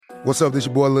What's up, this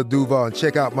your boy Lil Duval, and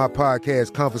check out my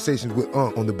podcast, Conversations with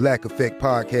Unc, on the Black Effect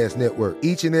Podcast Network.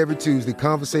 Each and every Tuesday,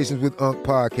 Conversations with Unc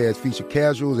podcast feature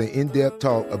casuals and in-depth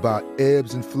talk about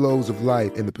ebbs and flows of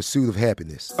life and the pursuit of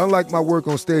happiness. Unlike my work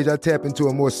on stage, I tap into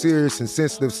a more serious and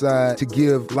sensitive side to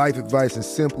give life advice and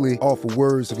simply offer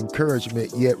words of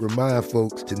encouragement, yet remind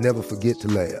folks to never forget to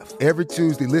laugh. Every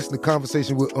Tuesday, listen to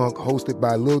Conversations with Unc, hosted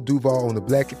by Lil Duval on the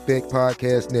Black Effect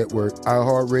Podcast Network,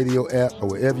 iHeartRadio app, or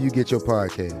wherever you get your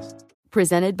podcasts.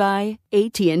 Presented by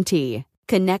AT&T.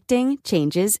 Connecting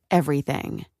changes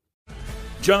everything.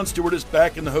 Jon Stewart is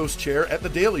back in the host chair at The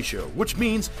Daily Show, which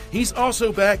means he's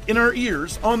also back in our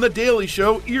ears on The Daily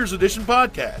Show Ears Edition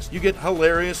podcast. You get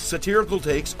hilarious, satirical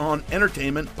takes on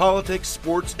entertainment, politics,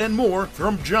 sports, and more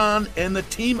from Jon and the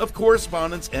team of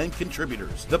correspondents and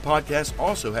contributors. The podcast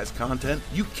also has content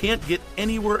you can't get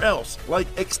anywhere else, like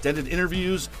extended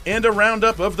interviews and a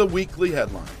roundup of the weekly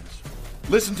headlines.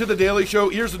 Listen to The Daily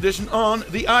Show Ears Edition on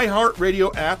the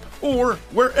iHeartRadio app or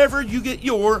wherever you get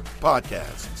your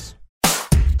podcasts.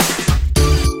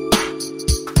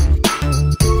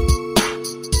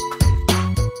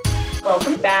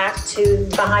 Welcome back to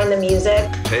Behind the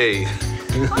Music. Hey.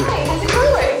 Hi, how's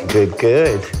it going?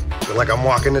 Good. Feel like I'm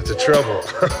walking into trouble.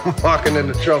 I'm walking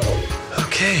into trouble.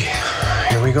 Okay,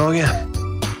 here we go again.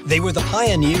 They were the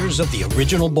pioneers of the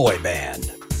original boy band.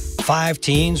 5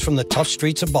 teens from the tough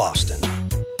streets of Boston.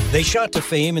 They shot to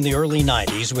fame in the early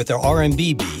 90s with their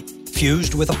R&B beat,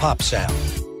 fused with a pop sound.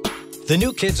 The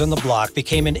New Kids on the Block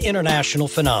became an international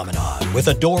phenomenon, with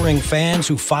adoring fans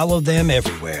who followed them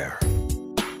everywhere.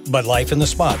 But life in the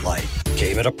spotlight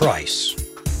came at a price.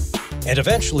 And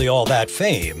eventually all that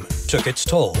fame took its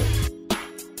toll.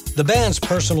 The band's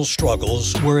personal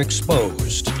struggles were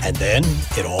exposed, and then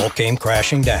it all came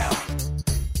crashing down.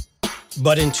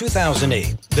 But in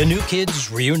 2008, the New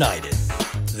Kids reunited,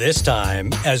 this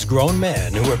time as grown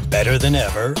men who were better than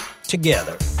ever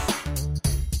together.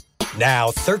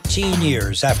 Now, 13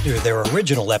 years after their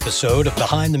original episode of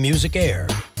Behind the Music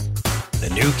aired, the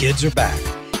New Kids are back,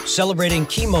 celebrating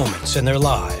key moments in their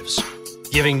lives,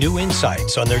 giving new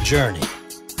insights on their journey,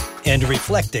 and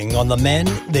reflecting on the men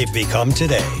they've become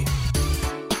today.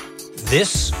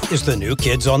 This is the New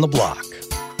Kids on the Block,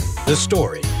 the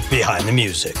story behind the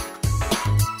music.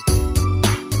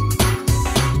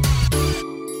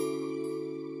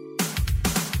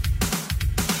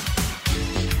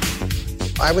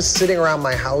 I was sitting around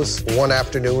my house one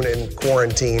afternoon in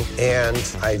quarantine, and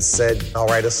I said, I'll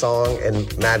write a song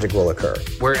and magic will occur.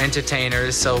 We're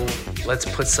entertainers, so let's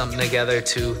put something together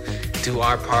to do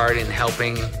our part in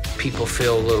helping people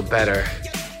feel a little better.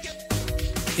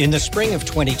 In the spring of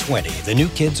 2020, the New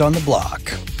Kids on the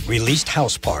Block released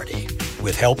House Party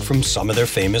with help from some of their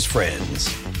famous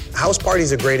friends. House Party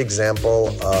is a great example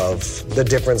of the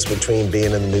difference between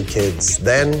being in the New Kids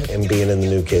then and being in the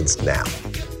New Kids now.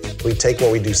 We take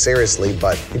what we do seriously,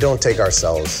 but we don't take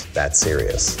ourselves that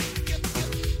serious.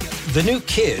 The New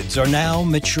Kids are now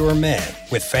mature men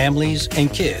with families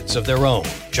and kids of their own,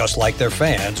 just like their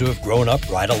fans who have grown up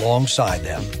right alongside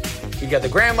them. You got the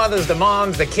grandmothers, the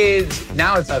moms, the kids.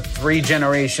 Now it's a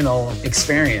 3-generational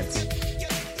experience.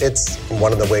 It's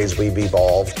one of the ways we've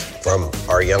evolved from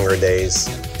our younger days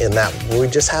in that we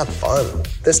just have fun.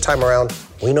 This time around,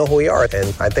 we know who we are,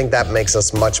 and I think that makes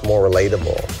us much more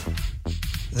relatable.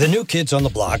 The New Kids on the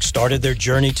Block started their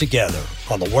journey together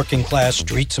on the working-class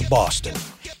streets of Boston.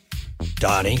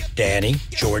 Donnie, Danny,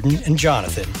 Jordan, and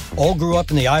Jonathan all grew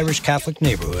up in the Irish Catholic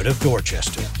neighborhood of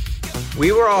Dorchester.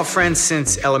 We were all friends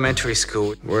since elementary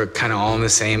school. We're kind of all in the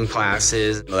same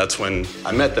classes. That's when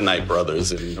I met the Knight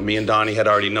brothers, and me and Donnie had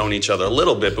already known each other a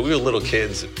little bit, but we were little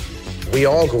kids. We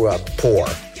all grew up poor.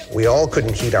 We all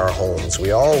couldn't heat our homes.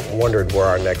 We all wondered where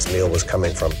our next meal was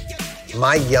coming from.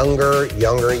 My younger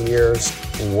years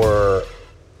were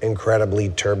incredibly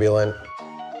turbulent.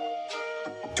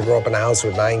 To grow up in a house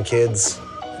with 9 kids,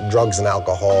 drugs and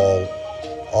alcohol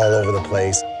all over the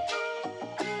place.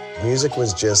 Music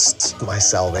was just my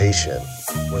salvation.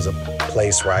 It was a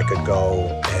place where I could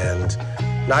go and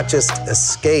not just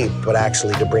escape, but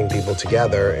actually to bring people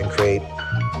together and create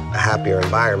a happier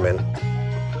environment.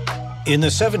 In the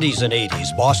 70s and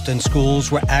 80s, Boston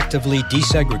schools were actively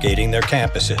desegregating their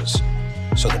campuses.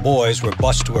 So the boys were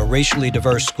bused to a racially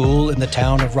diverse school in the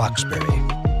town of Roxbury.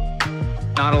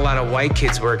 Not a lot of white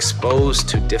kids were exposed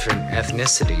to different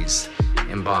ethnicities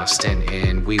in Boston,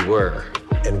 and we were.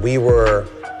 And we were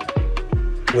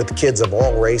with kids of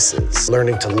all races,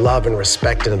 learning to love and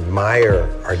respect and admire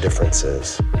our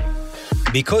differences.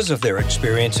 Because of their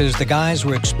experiences, the guys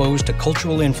were exposed to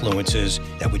cultural influences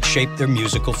that would shape their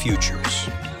musical futures.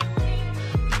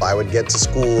 I would get to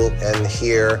school and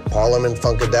hear Parliament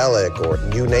Funkadelic or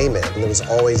you name it. And there was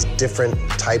always different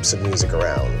types of music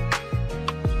around.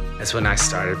 That's when I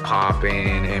started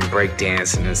popping and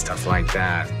breakdancing and stuff like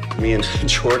that. Me and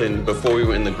Jordan, before we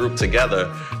were in the group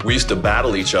together, we used to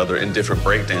battle each other in different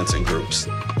breakdancing groups.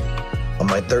 On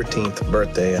my 13th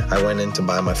birthday, I went in to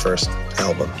buy my first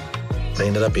album. I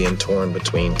ended up being torn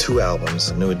between two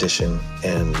albums, New Edition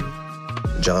and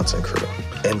Johnson Crew.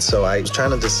 And so I was trying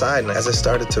to decide, and as I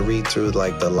started to read through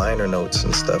like the liner notes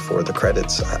and stuff or the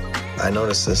credits, I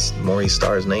noticed this Maurice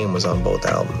Starr's name was on both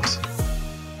albums.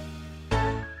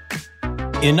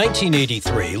 In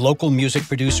 1983, local music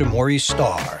producer Maurice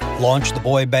Starr launched the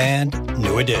boy band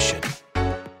New Edition.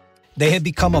 They had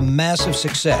become a massive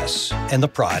success and the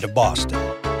pride of Boston.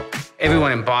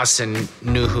 Everyone in Boston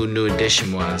knew who New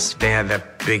Edition was. They had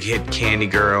that big hit Candy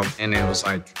Girl, and it was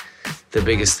like the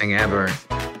biggest thing ever.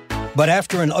 But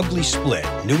after an ugly split,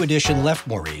 New Edition left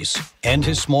Maurice and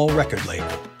his small record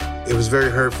label. It was very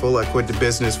hurtful. I quit the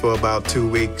business for about 2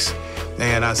 weeks,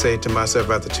 and I said to myself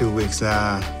after 2 weeks,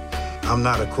 nah, I'm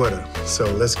not a quitter, so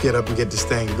let's get up and get this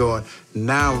thing going.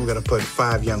 Now I'm gonna put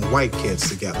 5 young white kids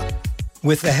together.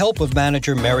 With the help of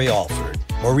manager Mary Alford,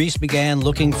 Maurice began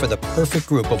looking for the perfect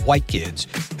group of white kids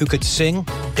who could sing,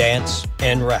 dance,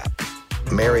 and rap.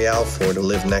 Mary Alford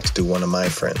lived next to one of my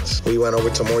friends. We went over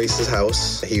to Maurice's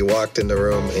house. He walked in the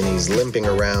room and he's limping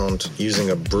around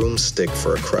using a broomstick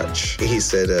for a crutch. He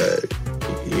said,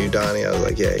 you Donnie? I was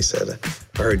like, yeah. He said,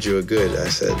 I heard you were good. I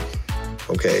said,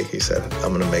 okay. He said,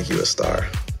 I'm gonna make you a star.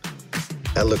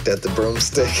 I looked at the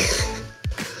broomstick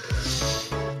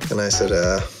and I said,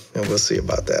 and we'll see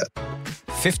about that.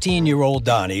 15-year-old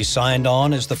Donnie signed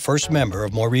on as the first member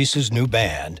of Maurice's new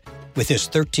band with his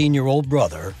 13-year-old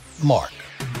brother, Mark.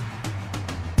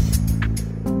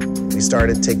 We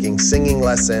started taking singing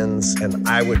lessons, and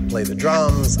I would play the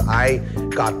drums. I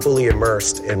got fully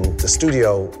immersed in the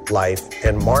studio life,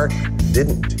 and Mark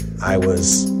didn't. I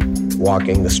was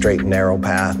walking the straight and narrow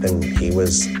path, and he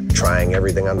was trying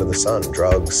everything under the sun,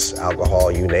 drugs, alcohol,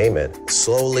 you name it.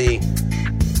 Slowly,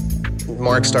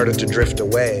 Mark started to drift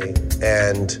away,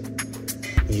 and,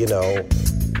 you know,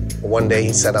 one day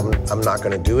he said, I'm not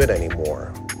gonna do it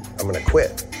anymore. I'm gonna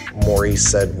quit. Maurice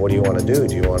said, what do you wanna do?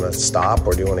 Do you wanna stop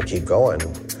or do you wanna keep going?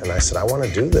 And I said, I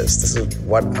wanna do this. This is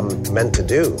what I'm meant to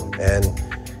do. And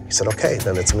he said, okay,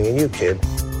 then it's me and you, kid.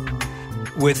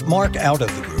 With Mark out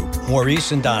of the group,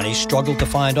 Maurice and Donnie struggled to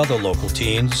find other local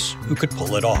teens who could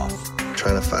pull it off.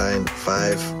 Trying to find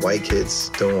 5 white kids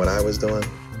doing what I was doing,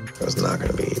 it was not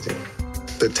gonna be easy.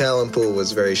 The talent pool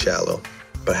was very shallow,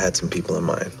 but I had some people in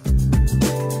mind.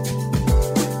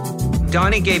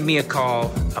 Donnie gave me a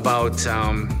call about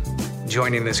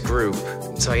joining this group.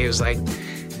 So he was like,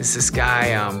 there's this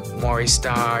guy, Maurice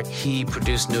Starr, he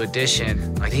produced New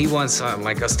Edition. Like, he wants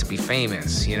like us to be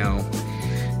famous, you know?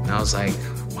 And I was like,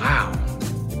 wow.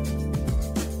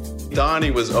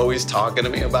 Donnie was always talking to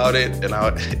me about it, and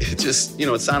it just, you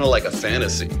know, it sounded like a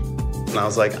fantasy. And I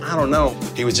was like, I don't know.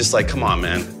 He was just like, come on,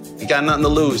 man. You got nothing to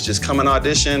lose. Just come and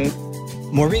audition.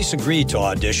 Maurice agreed to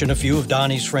audition a few of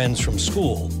Donnie's friends from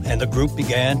school, and the group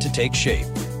began to take shape.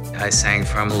 I sang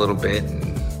for him a little bit,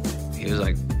 and he was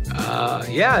like,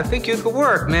 yeah, I think you could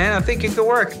work, man. I think you could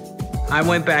work. I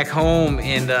went back home,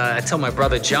 and I told my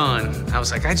brother John, I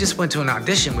was like, I just went to an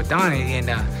audition with Donnie, and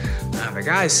the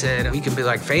guy said, we could be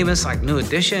like famous, like New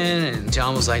Edition. And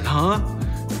John was like, huh?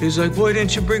 He was like, why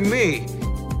didn't you bring me?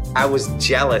 I was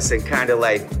jealous and kind of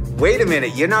like, wait a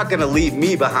minute, you're not gonna leave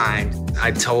me behind. I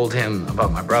told him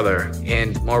about my brother,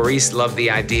 and Maurice loved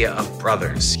the idea of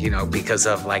brothers, you know, because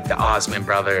of like the Osmond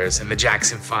brothers and the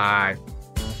Jackson 5.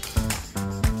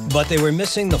 But they were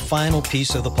missing the final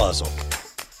piece of the puzzle.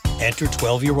 Enter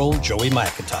 12-year-old Joey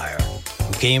McIntyre,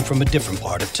 who came from a different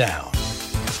part of town.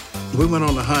 We went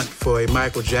on the hunt for a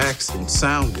Michael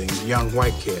Jackson-sounding young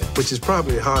white kid, which is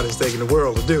probably the hardest thing in the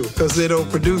world to do, because they don't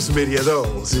produce many of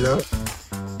those, you know?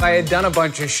 I had done a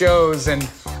bunch of shows and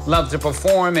loved to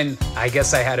perform, and I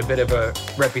guess I had a bit of a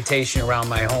reputation around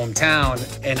my hometown,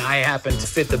 and I happened to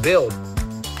fit the bill.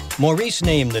 Maurice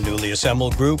named the newly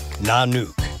assembled group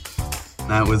Nanook.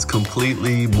 That was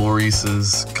completely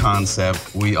Maurice's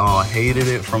concept. We all hated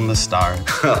it from the start.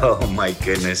 Oh my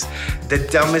goodness. The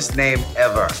dumbest name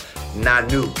ever,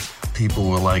 Nanook. People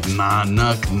were like,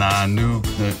 Nanook,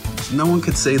 Nanook. No one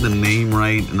could say the name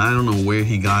right, and I don't know where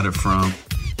he got it from.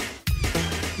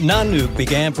 Nanook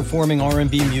began performing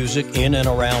R&B music in and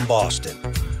around Boston.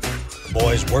 The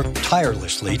boys worked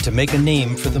tirelessly to make a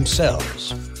name for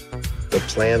themselves. The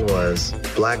plan was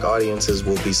black audiences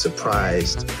will be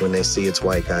surprised when they see it's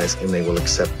white guys and they will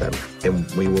accept them, and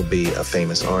we will be a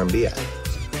famous R&B act.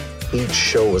 Each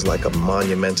show was like a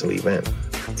monumental event.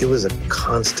 It was a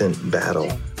constant battle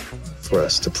for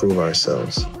us to prove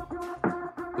ourselves.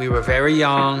 We were very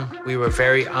young, we were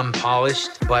very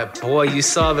unpolished, but boy, you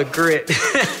saw the grit.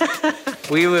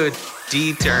 We were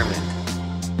determined.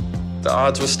 The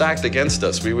odds were stacked against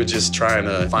us. We were just trying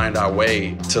to find our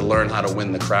way to learn how to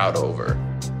win the crowd over.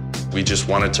 We just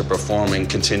wanted to perform and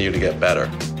continue to get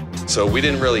better. So we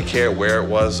didn't really care where it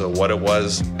was or what it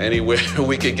was. Anywhere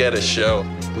we could get a show.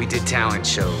 We did talent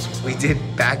shows. We did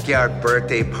backyard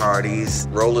birthday parties.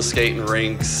 Roller skating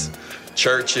rinks,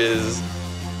 churches.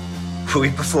 We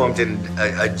performed in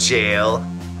a jail.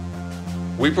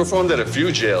 We performed at a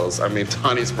few jails. I mean,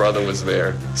 Donnie's brother was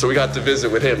there. So we got to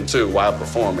visit with him too while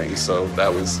performing. So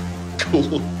that was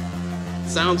cool.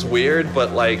 Sounds weird,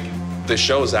 but like the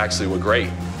shows actually were great.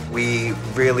 We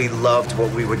really loved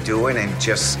what we were doing and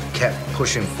just kept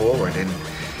pushing forward. And,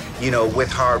 you know,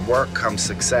 with hard work comes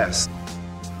success.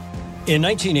 In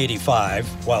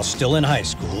 1985, while still in high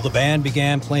school, the band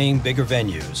began playing bigger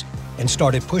venues and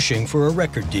started pushing for a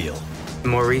record deal.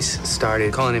 Maurice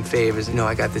started calling in favors. You know,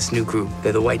 I got this new group.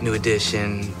 They're the White New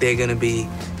Edition. They're gonna be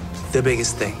the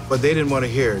biggest thing. But they didn't want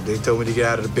to hear it. They told me to get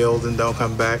out of the building, don't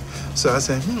come back. So I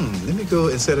said, let me go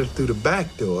instead of through the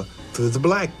back door, through the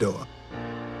black door.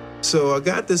 So I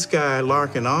got this guy,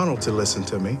 Larkin Arnold, to listen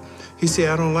to me. He said,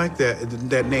 I don't like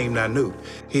that name, Nanook.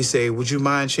 He said, would you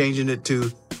mind changing it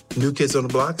to New Kids on the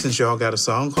Block since y'all got a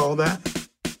song called that?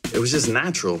 It was just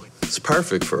natural. It's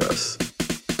perfect for us.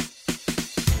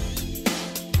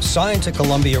 Signed to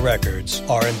Columbia Records'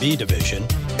 R&B division,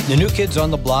 the New Kids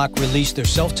on the Block released their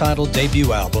self-titled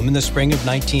debut album in the spring of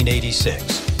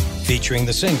 1986, featuring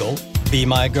the single, Be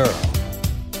My Girl.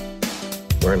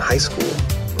 We're in high school.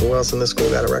 Who else in the school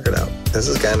got a record out? This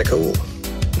is kind of cool.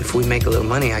 If we make a little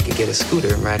money, I could get a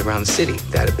scooter and ride around the city.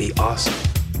 That'd be awesome.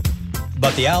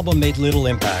 But the album made little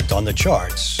impact on the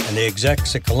charts, and the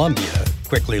execs at Columbia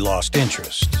quickly lost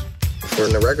interest. For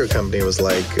the record company, it was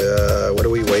like, what are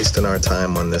we wasting our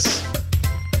time on this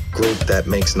group that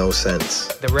makes no sense?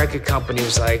 The record company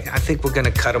was like, I think we're gonna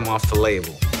cut them off the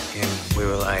label. And we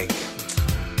were like,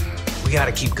 we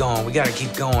gotta keep going, we gotta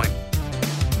keep going.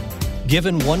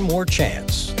 Given one more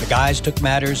chance, the guys took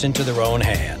matters into their own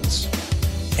hands.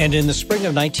 And in the spring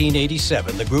of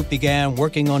 1987, the group began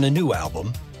working on a new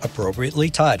album, appropriately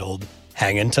titled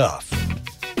Hangin' Tough.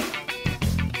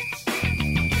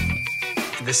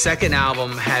 The second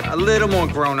album had a little more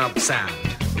grown-up sound.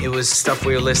 It was stuff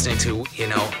we were listening to, you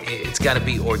know, it's gotta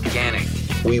be organic.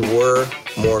 We were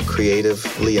more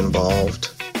creatively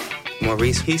involved.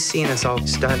 Maurice, he's seen us all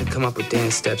starting to come up with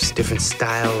dance steps, different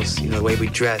styles, you know, the way we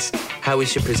dress, how we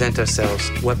should present ourselves,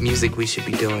 what music we should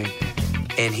be doing.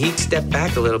 And he'd step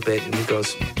back a little bit and he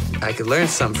goes, I could learn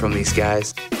something from these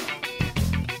guys.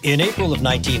 In April of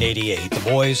 1988, the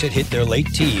boys had hit their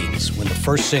late teens when the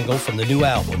first single from the new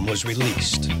album was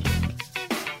released.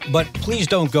 But Please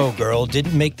Don't Go Girl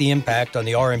didn't make the impact on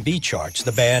the R&B charts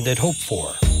the band had hoped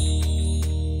for.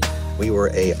 We were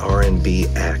a R&B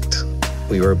act.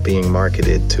 We were being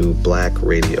marketed to black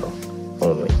radio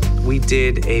only. We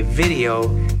did a video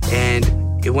and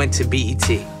it went to BET.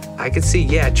 I could see,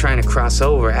 trying to cross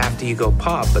over after you go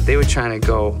pop, but they were trying to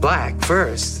go black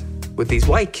first with these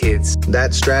white kids.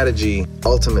 That strategy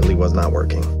ultimately was not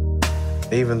working.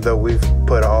 Even though we've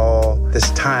put all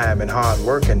this time and hard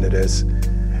work into this,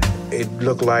 it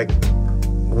looked like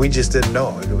we just didn't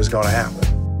know it was going to happen.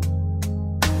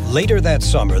 Later that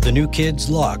summer, the New Kids'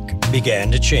 luck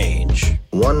began to change.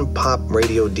 One pop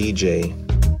radio DJ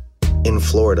in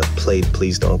Florida played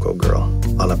Please Don't Go Girl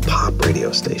on a pop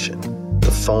radio station.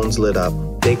 The phones lit up.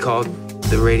 They called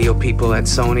the radio people at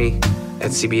Sony,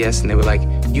 at CBS, and they were like,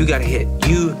 you got a hit,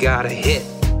 you got a hit.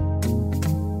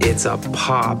 It's a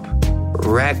pop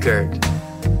record.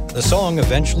 The song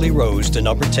eventually rose to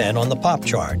number 10 on the pop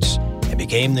charts and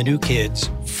became the New Kids'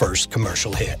 first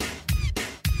commercial hit.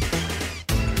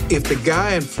 If the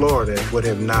guy in Florida would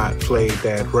have not played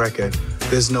that record,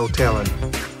 there's no telling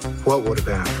what would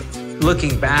have happened.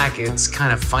 Looking back, it's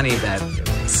kind of funny that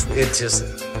it just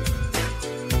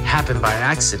happened by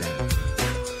accident.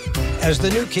 As the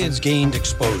New Kids gained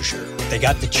exposure, they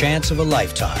got the chance of a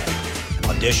lifetime and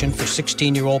auditioned for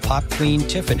 16-year-old pop queen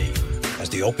Tiffany as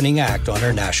the opening act on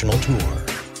her national tour.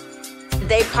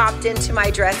 They popped into my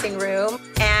dressing room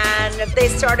and they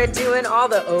started doing all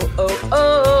the oh, oh,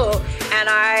 oh. And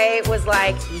I was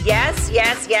like, yes,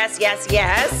 yes, yes, yes,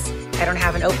 yes. I don't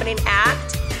have an opening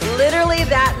act. Literally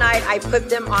that night, I put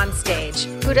them on stage.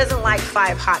 Who doesn't like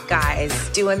 5 hot guys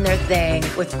doing their thing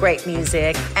with great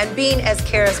music and being as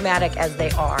charismatic as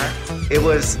they are? It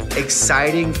was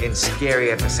exciting and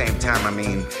scary at the same time. I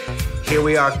mean, Here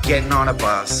we are getting on a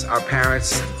bus. Our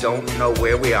parents don't know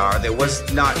where we are. There was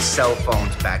not cell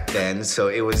phones back then, so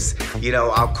it was,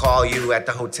 I'll call you at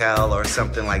the hotel or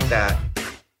something like that.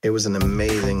 It was an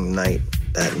amazing night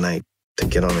that night to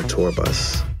get on a tour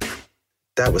bus.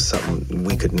 That was something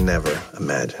we could never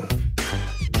imagine.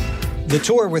 The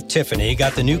tour with Tiffany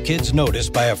got the New Kids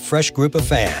noticed by a fresh group of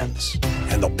fans,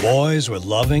 and the boys were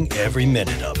loving every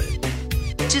minute of it.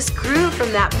 It just grew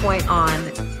from that point on.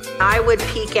 I would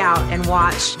peek out and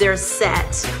watch their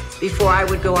set before I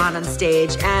would go out on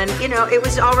stage. And, it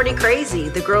was already crazy.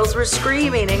 The girls were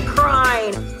screaming and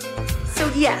crying.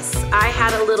 So yes, I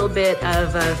had a little bit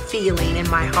of a feeling in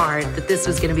my heart that this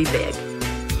was going to be big.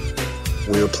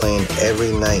 We were playing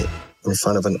every night in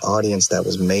front of an audience that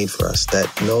was made for us,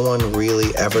 that no one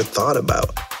really ever thought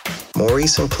about,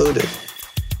 Maurice included.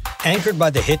 Anchored by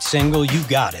the hit single You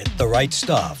Got It, The Right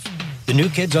Stuff, the New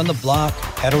Kids on the Block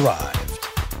had arrived.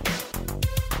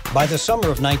 By the summer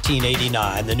of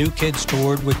 1989, the New Kids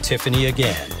toured with Tiffany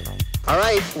again. All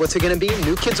right, what's it gonna be,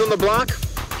 New Kids on the Block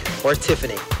or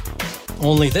Tiffany?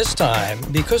 Only this time,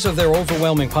 because of their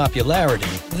overwhelming popularity,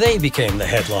 they became the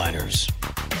headliners.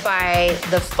 By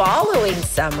the following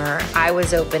summer, I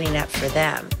was opening up for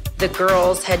them. The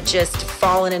girls had just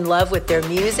fallen in love with their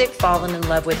music, fallen in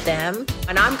love with them,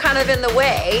 and I'm kind of in the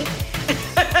way.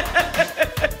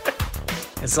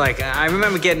 It's like, I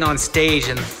remember getting on stage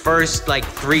and the first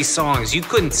 3 songs, you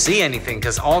couldn't see anything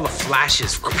because all the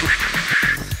flashes,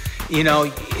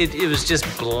 it was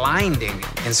just blinding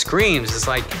and screams. It's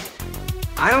like,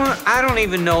 I don't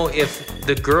even know if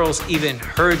the girls even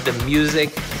heard the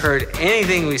music, heard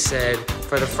anything we said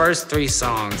for the first 3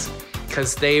 songs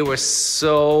because they were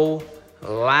so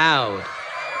loud.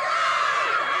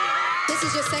 This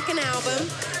is your second album,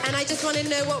 and I just want to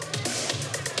know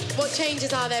what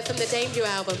changes are there from the debut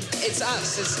album? It's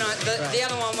us. It's not the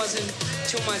other one wasn't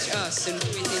too much us, and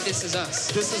this is us.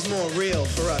 This is more real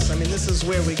for us. I mean, this is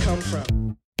where we come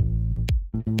from.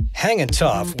 Hangin'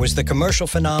 Tough was the commercial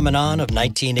phenomenon of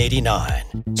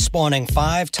 1989, spawning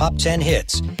 5 top 10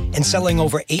 hits and selling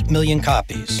over 8 million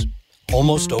copies.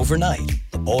 Almost overnight,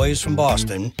 the boys from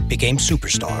Boston became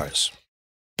superstars.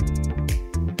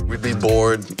 We'd be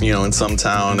bored, in some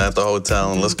town at the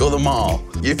hotel, and let's go to the mall.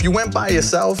 If you went by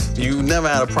yourself, you never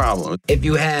had a problem. If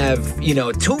you have,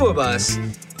 2 of us,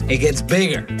 it gets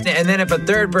bigger. And then if a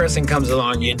third person comes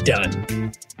along, you're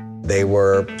done. They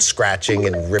were scratching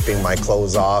and ripping my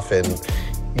clothes off and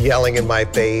yelling in my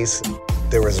face.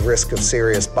 There was risk of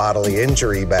serious bodily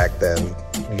injury back then.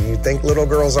 You think little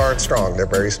girls aren't strong, they're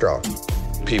very strong.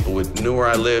 People knew where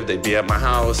I lived, they'd be at my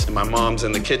house, and my mom's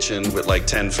in the kitchen with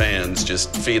 10 fans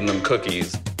just feeding them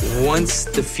cookies. Once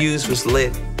the fuse was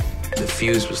lit, the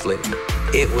fuse was lit.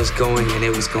 It was going and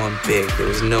it was going big. There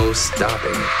was no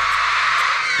stopping.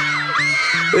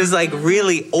 It was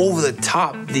really over the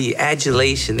top, the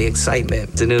adulation, the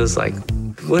excitement. And it was like,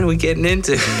 what are we getting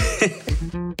into?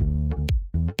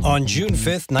 On June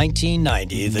 5th,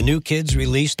 1990, the New Kids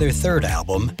released their 3rd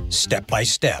album, Step by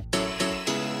Step.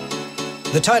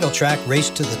 The title track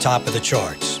raced to the top of the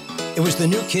charts. It was the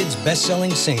New Kids'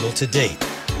 best-selling single to date,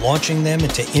 launching them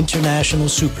into international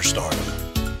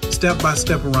superstardom. Step by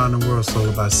Step around the world sold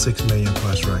about 6 million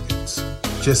plus records.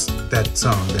 Just that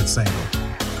song, that single.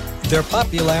 Their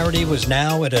popularity was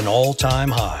now at an all-time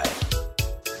high.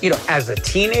 As a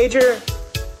teenager,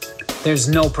 there's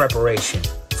no preparation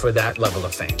for that level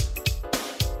of fame.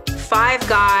 5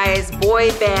 guys,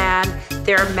 boy band,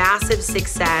 they're a massive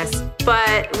success.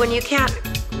 But when you can't,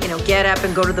 get up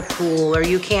and go to the pool, or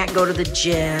you can't go to the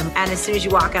gym, and as soon as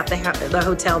you walk out the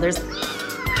hotel, there's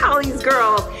all these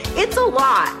girls. It's a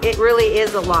lot. It really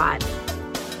is a lot.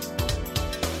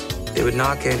 They would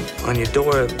knock on your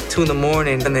door at 2 a.m,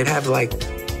 and they'd have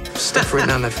stuff written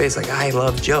on their face I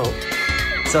love Joe.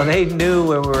 So they knew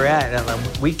where we were at.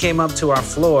 And we came up to our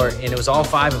floor, and it was all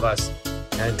 5 of us,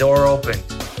 and the door opened,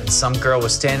 and some girl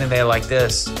was standing there like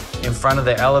this in front of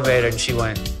the elevator, and she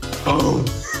went, boom.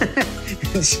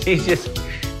 And she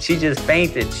just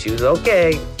fainted. She was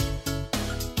okay.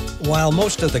 While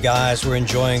most of the guys were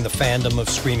enjoying the fandom of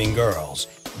screaming girls,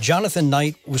 Jonathan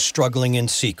Knight was struggling in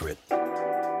secret.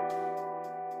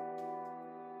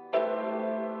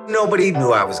 Nobody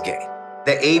knew I was gay.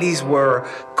 The 80s were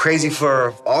crazy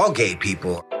for all gay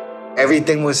people.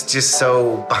 Everything was just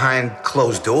so behind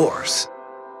closed doors.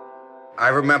 I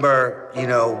remember,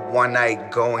 one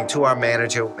night going to our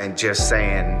manager and just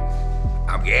saying,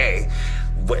 I'm gay.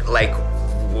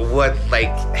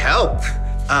 Help.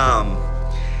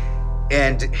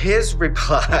 And his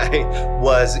reply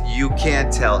was, you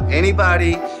can't tell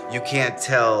anybody, you can't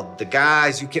tell the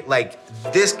guys,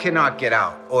 this cannot get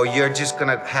out, or you're just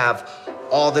gonna have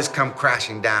all this come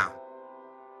crashing down.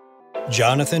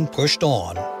 Jonathan pushed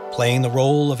on, playing the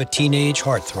role of a teenage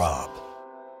heartthrob.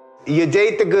 You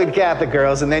date the good Catholic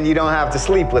girls, and then you don't have to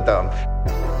sleep with them.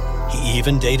 He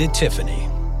even dated Tiffany.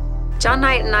 John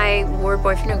Knight and I were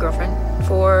boyfriend and girlfriend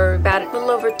for about a little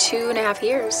over 2.5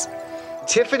 years.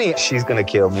 Tiffany, she's gonna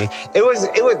kill me. It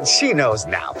was, she knows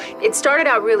now. It started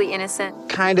out really innocent.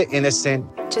 Kinda innocent.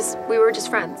 We were just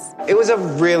friends. It was a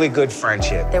really good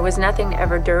friendship. There was nothing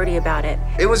ever dirty about it.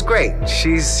 It was great.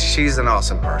 She's an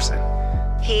awesome person.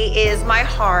 He is my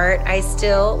heart. I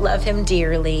still love him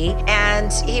dearly.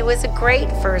 And he was a great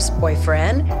first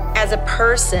boyfriend. As a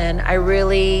person, I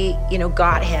really,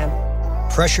 got him.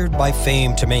 Pressured by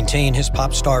fame to maintain his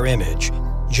pop star image,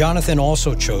 Jonathan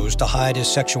also chose to hide his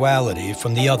sexuality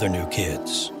from the other new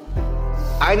kids.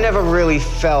 I never really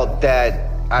felt that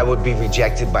I would be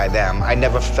rejected by them. I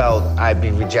never felt I'd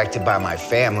be rejected by my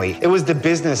family. It was the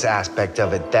business aspect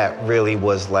of it that really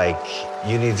was like,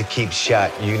 you need to keep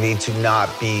shut. You need to not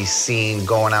be seen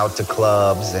going out to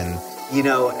clubs. And,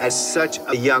 at such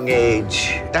a young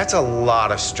age, that's a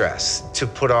lot of stress to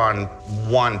put on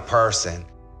one person.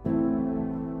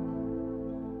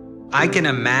 I can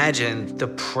imagine the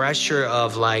pressure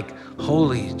of like,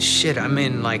 holy shit, I'm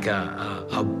in like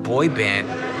a boy band.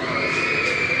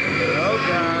 Oh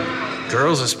God.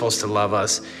 Girls are supposed to love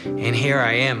us, and here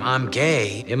I am, I'm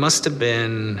gay. It must have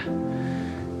been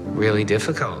really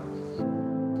difficult.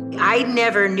 I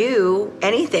never knew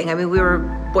anything. I mean, we were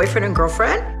boyfriend and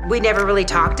girlfriend. We never really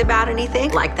talked about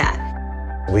anything like that.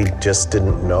 We just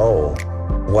didn't know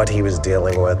what he was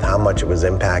dealing with, how much it was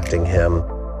impacting him.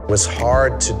 It was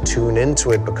hard to tune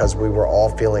into it because we were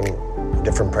all feeling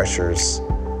different pressures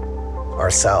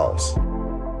ourselves.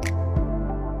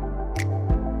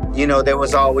 There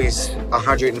was always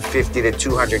 150 to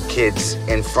 200 kids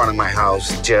in front of my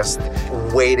house just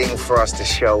waiting for us to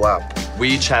show up. We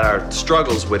each had our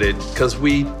struggles with it because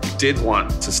we did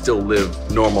want to still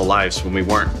live normal lives when we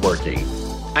weren't working.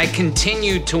 I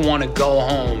continued to want to go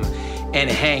home and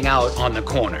hang out on the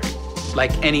corner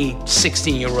like any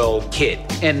 16-year-old kid,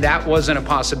 and that wasn't a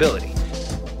possibility.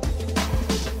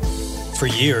 For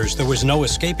years, there was no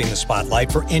escaping the spotlight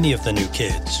for any of the new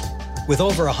kids. With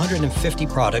over 150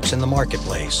 products in the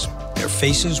marketplace, their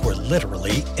faces were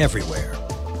literally everywhere.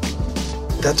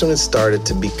 That's when it started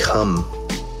to become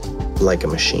like a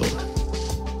machine.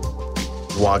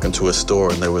 Walk into a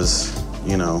store and there was,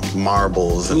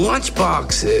 marbles and lunch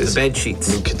boxes, bed sheets,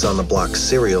 New Kids on the Block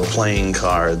cereal, playing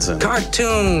cards and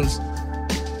cartoons.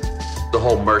 The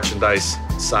whole merchandise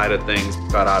side of things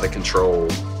got out of control.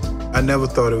 I never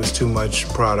thought it was too much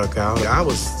product out. I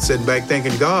was sitting back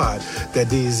thanking God that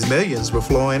these millions were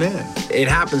flowing in. It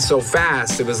happened so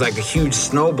fast. It was like a huge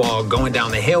snowball going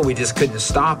down the hill. We just couldn't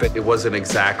stop it. It wasn't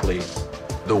exactly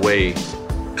the way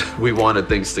we wanted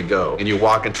things to go. And you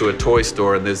walk into a toy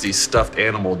store and there's these stuffed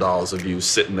animal dolls of you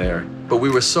sitting there. But we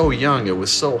were so young, it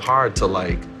was so hard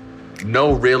to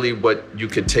know really what you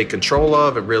could take control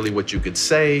of and really what you could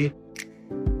say.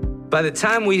 By the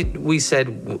time we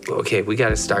said, okay, we got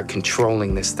to start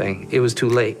controlling this thing, it was too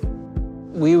late.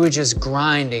 We were just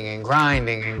grinding and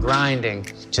grinding and grinding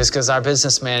just because our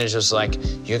business manager was like,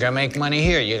 you're going to make money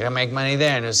here, you're going to make money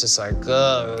there. And it was just like,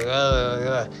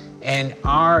 and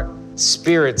our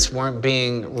spirits weren't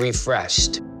being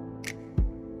refreshed.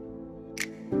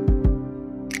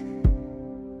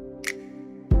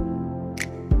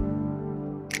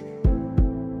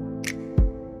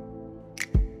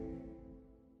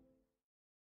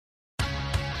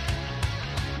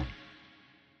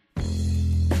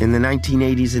 In the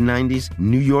 1980s and 90s,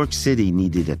 New York City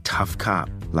needed a tough cop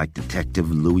like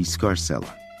Detective Louis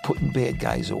Scarcella. Putting bad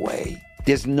guys away.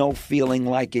 There's no feeling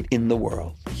like it in the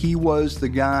world. He was the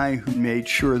guy who made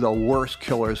sure the worst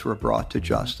killers were brought to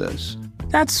justice.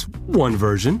 That's one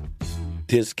version.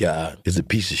 This guy is a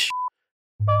piece of shit.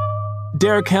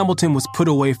 Derek Hamilton was put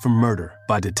away for murder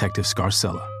by Detective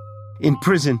Scarcella. In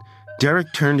prison,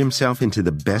 Derek turned himself into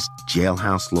the best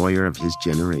jailhouse lawyer of his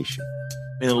generation.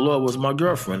 And the law was my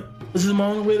girlfriend. This is my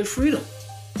only way to freedom.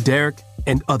 Derek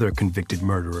and other convicted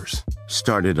murderers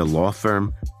started a law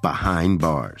firm behind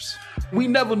bars. We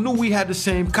never knew we had the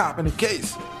same cop in the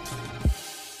case.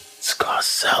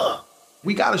 Scarcella.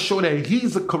 We gotta show that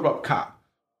he's a corrupt cop.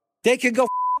 They can go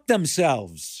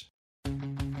themselves.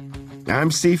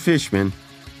 I'm Steve Fishman.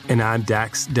 And I'm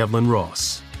Dax Devlin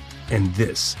Ross. And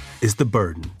this is The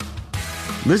Burden.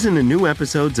 Listen to new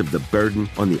episodes of The Burden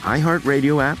on the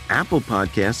iHeartRadio app, Apple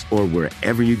Podcasts, or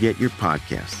wherever you get your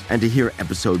podcasts. And to hear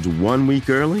episodes 1 week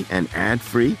early and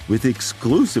ad-free with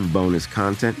exclusive bonus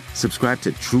content, subscribe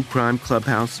to True Crime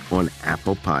Clubhouse on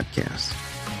Apple Podcasts.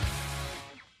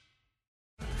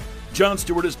 Jon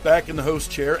Stewart is back in the host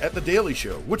chair at The Daily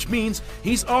Show, which means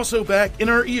he's also back in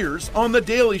our ears on The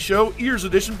Daily Show Ears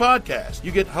Edition podcast.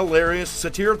 You get hilarious,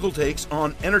 satirical takes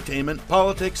on entertainment,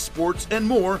 politics, sports, and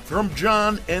more from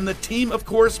Jon and the team of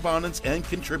correspondents and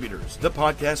contributors. The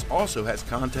podcast also has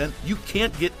content you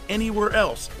can't get anywhere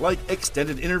else, like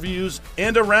extended interviews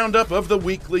and a roundup of the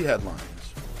weekly headlines.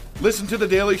 Listen to The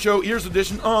Daily Show Ears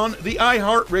Edition on the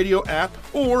iHeartRadio app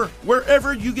or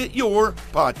wherever you get your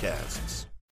podcasts.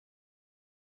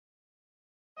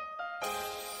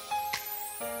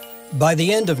 By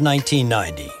the end of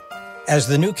 1990, as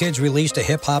the New Kids released a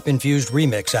hip-hop-infused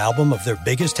remix album of their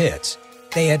biggest hits,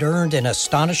 they had earned an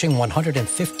astonishing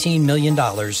 $115 million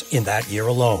in that year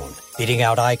alone, beating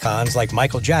out icons like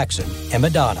Michael Jackson and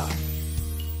Madonna.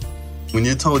 When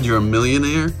you're told you're a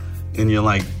millionaire and you're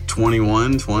like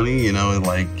 21, 20,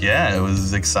 it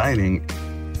was exciting.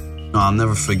 No, I'll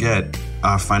never forget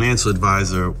our financial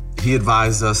advisor. He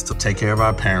advised us to take care of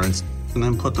our parents and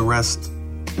then put the rest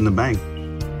in the bank.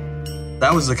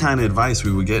 That was the kind of advice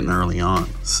we were getting early on,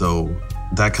 so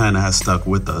that kind of has stuck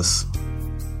with us.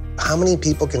 How many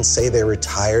people can say they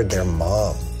retired their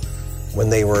mom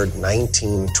when they were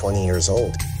 19, 20 years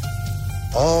old?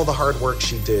 All the hard work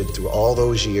she did through all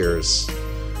those years,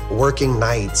 working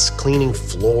nights, cleaning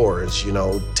floors,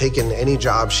 taking any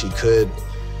job she could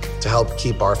to help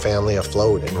keep our family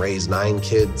afloat and raise 9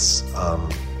 kids.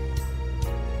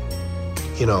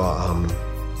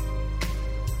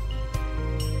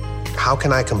 How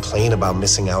can I complain about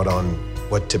missing out on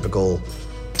what typical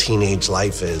teenage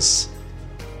life is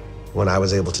when I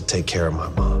was able to take care of my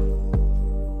mom?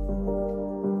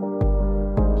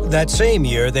 That same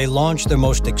year, they launched their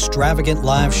most extravagant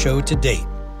live show to date,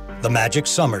 the Magic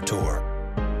Summer Tour.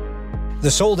 The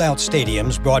sold-out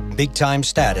stadiums brought big-time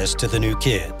status to the New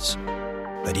Kids.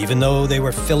 But even though they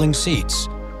were filling seats,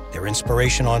 their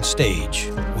inspiration on stage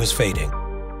was fading.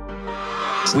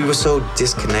 We were so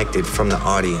disconnected from the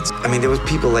audience. There was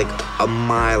people like a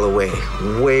mile away,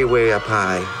 way, way up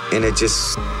high, and it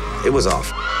was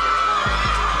off.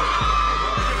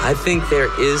 I think there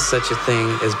is such a thing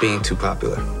as being too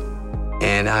popular.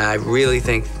 And I really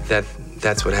think that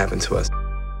that's what happened to us.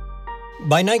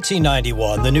 By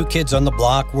 1991, the New Kids on the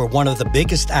Block were one of the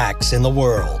biggest acts in the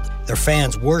world. Their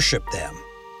fans worshipped them,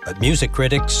 but music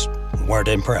critics weren't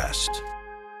impressed.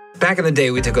 Back in the day,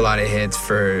 we took a lot of hits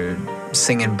for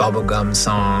singing bubblegum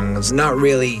songs, not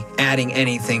really adding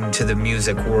anything to the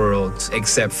music world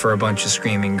except for a bunch of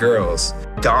screaming girls.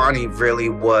 Donnie really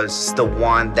was the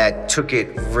one that took it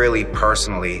really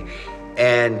personally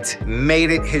and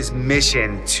made it his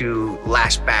mission to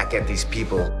lash back at these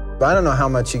people. I don't know how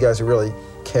much you guys really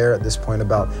care at this point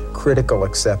about critical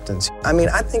acceptance.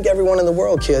 I think everyone in the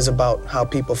world cares about how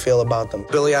people feel about them.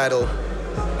 Billy Idol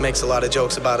makes a lot of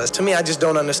jokes about us. To me, I just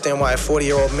don't understand why a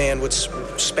 40-year-old man would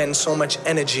spend so much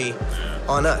energy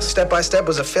on us. Step by Step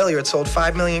was a failure. It sold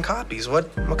 5 million copies.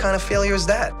 What kind of failure is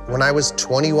that? When I was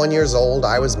 21 years old,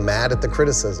 I was mad at the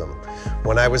criticism.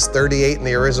 When I was 38 in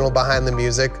the original Behind the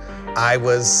Music, I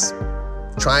was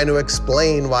trying to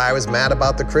explain why I was mad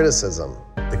about the criticism.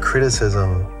 The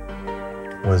criticism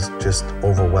was just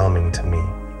overwhelming to me.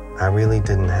 I really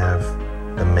didn't have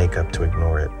the makeup to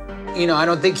ignore it. I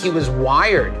don't think he was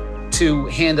wired to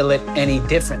handle it any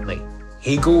differently.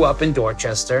 He grew up in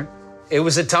Dorchester. It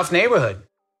was a tough neighborhood.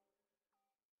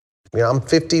 I'm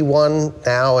 51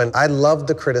 now, and I love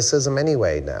the criticism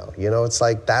anyway now. It's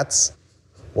like that's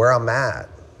where I'm at.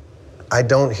 I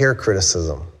don't hear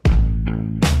criticism.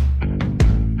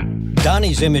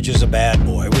 Donnie's image as a bad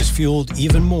boy was fueled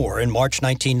even more in March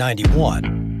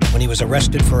 1991 when he was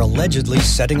arrested for allegedly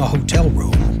setting a hotel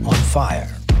room on fire.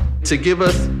 To give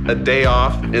us a day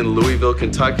off in Louisville,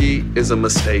 Kentucky is a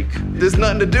mistake. There's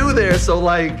nothing to do there, so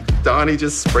Donnie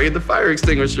just sprayed the fire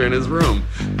extinguisher in his room.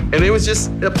 And it was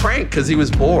just a prank because he was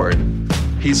bored.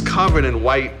 He's covered in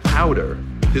white powder.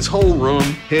 His whole room,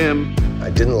 him.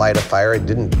 I didn't light a fire, I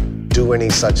didn't do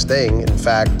any such thing. In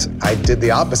fact, I did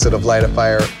the opposite of light a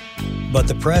fire. But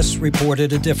the press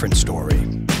reported a different story.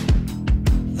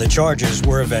 The charges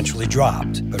were eventually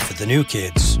dropped, but for the New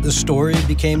Kids, the story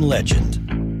became legend.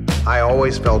 I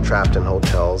always felt trapped in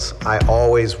hotels. I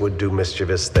always would do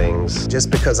mischievous things. Just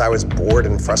because I was bored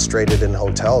and frustrated in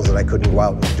hotels and I couldn't go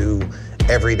out and do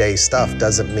everyday stuff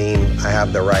doesn't mean I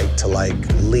have the right to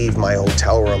leave my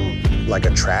hotel room like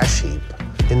a trash heap.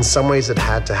 In some ways it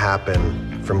had to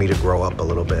happen for me to grow up a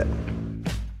little bit.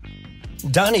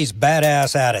 Donnie's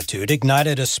badass attitude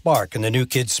ignited a spark in the New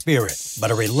Kids' spirit,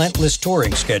 but a relentless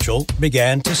touring schedule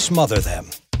began to smother them.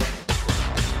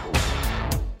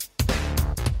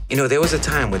 There was a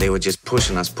time where they were just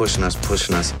pushing us.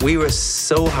 We were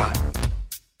so hot.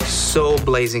 so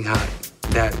blazing hot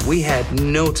that we had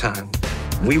no time.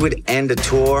 We would end a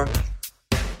tour,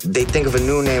 they'd think of a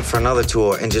new name for another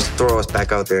tour and just throw us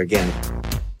back out there again.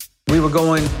 We were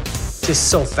going just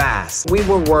so fast. We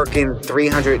were working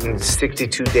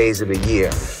 362 days of the year.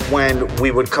 When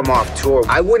we would come off tour,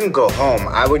 I wouldn't go home.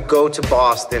 I would go to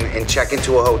Boston and check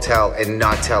into a hotel and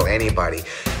not tell anybody,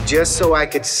 just so I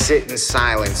could sit in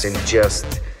silence and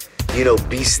just,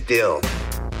 be still.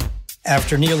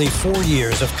 After nearly 4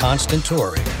 years of constant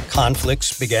touring,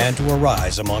 conflicts began to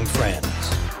arise among friends.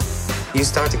 You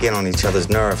start to get on each other's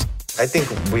nerves. I think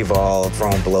we've all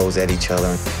thrown blows at each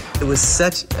other. It was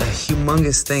such a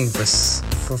humongous thing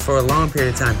for a long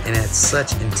period of time and at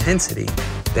such intensity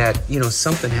that,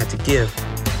 something had to give.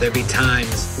 There'd be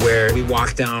times where we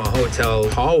walk down a hotel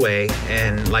hallway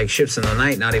and like ships in the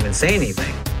night, not even say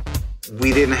anything.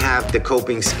 We didn't have the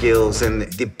coping skills and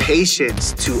the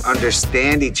patience to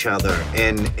understand each other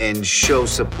and show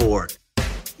support.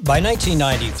 By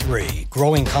 1993,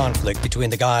 growing conflict between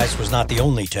the guys was not the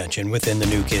only tension within the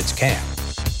New Kids camp.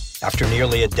 After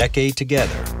nearly a decade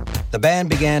together, the band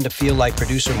began to feel like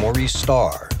producer Maurice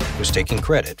Starr was taking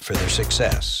credit for their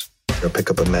success. Or pick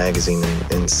up a magazine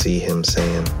and see him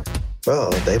saying,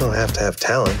 well, they don't have to have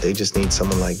talent, they just need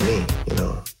someone like me,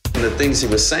 And the things he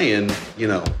was saying,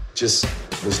 just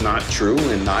was not true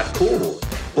and not cool.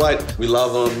 But we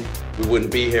love him. We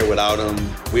wouldn't be here without him.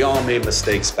 We all made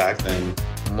mistakes back then.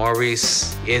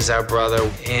 Maurice is our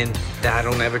brother, and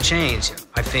that'll never change.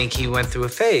 I think he went through a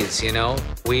phase,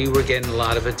 We were getting a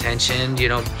lot of attention,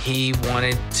 He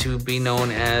wanted to be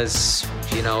known as,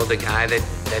 the guy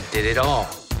that did it all.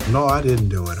 No, I didn't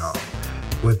do it all.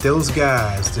 If those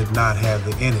guys did not have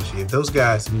the energy, if those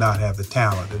guys did not have the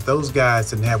talent, if those guys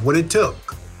didn't have what it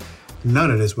took, none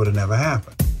of this would have never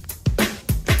happened.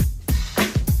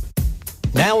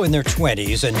 Now in their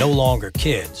 20s and no longer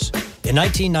kids, in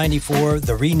 1994,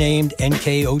 the renamed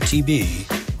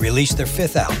NKOTB released their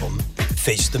 5th album,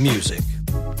 Face the Music.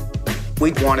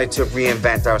 We wanted to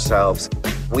reinvent ourselves.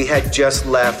 We had just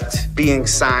left being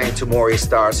signed to Maurice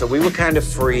Starr, so we were kind of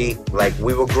free. Like,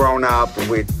 we were grown up, and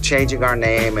we're changing our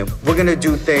name, and we're gonna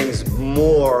do things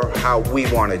more how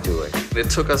we wanna do it. It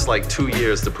took us like 2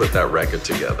 years to put that record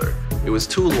together. It was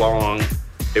too long.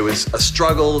 It was a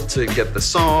struggle to get the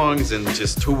songs and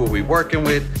just who were we working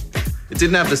with. It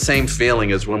didn't have the same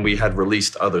feeling as when we had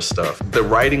released other stuff. The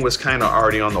writing was kind of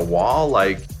already on the wall,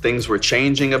 like things were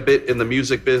changing a bit in the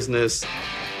music business.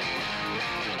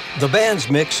 The band's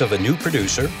mix of a new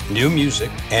producer, new music,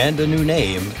 and a new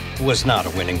name was not a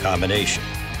winning combination.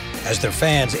 As their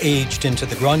fans aged into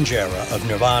the grunge era of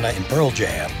Nirvana and Pearl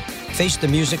Jam, Face the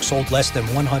Music sold less than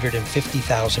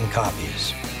 150,000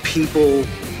 copies. People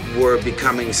were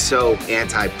becoming so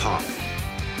anti-pop.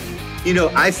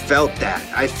 I felt that.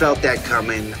 I felt that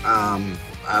coming.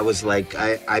 I was like,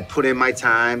 I put in my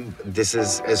time. This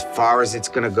is as far as it's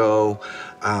gonna go.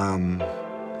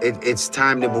 It's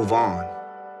time to move on.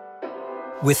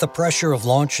 With the pressure of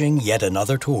launching yet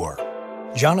another tour,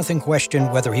 Jonathan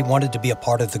questioned whether he wanted to be a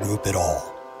part of the group at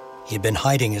all. He'd been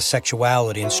hiding his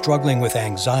sexuality and struggling with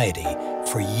anxiety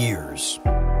for years.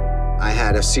 I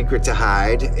had a secret to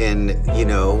hide, and,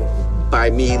 by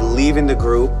me leaving the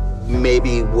group,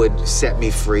 maybe would set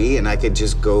me free and I could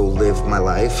just go live my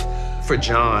life. For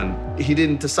John, he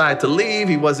didn't decide to leave,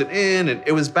 he wasn't in, and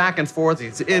it was back and forth.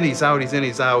 He's in, he's out, he's in,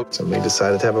 he's out. Somebody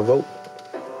decided to have a vote.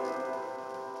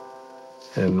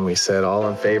 And we said, all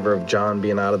in favor of John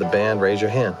being out of the band, raise your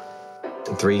hand.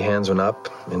 And 3 hands went up,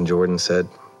 and Jordan said,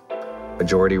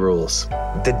 majority rules.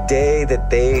 The day that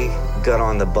they got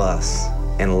on the bus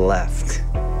and left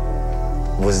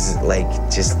was like,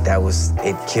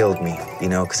 it killed me,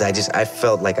 because I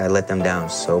felt like I let them down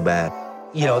so bad.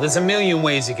 There's a million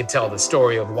ways you could tell the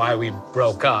story of why we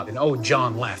broke up. And,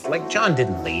 John left. Like, John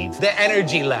didn't leave. The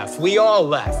energy left. We all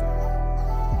left.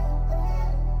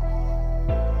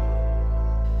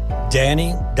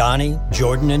 Danny, Donnie,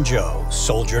 Jordan, and Joe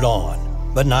soldiered on,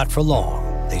 but not for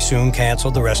long. They soon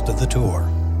canceled the rest of the tour.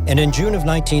 And in June of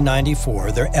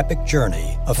 1994, their epic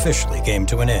journey officially came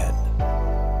to an end.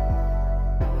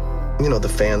 The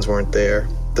fans weren't there.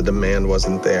 The demand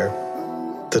wasn't there.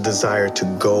 The desire to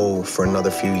go for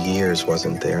another few years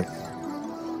wasn't there.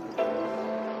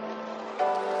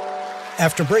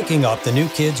 After breaking up, the New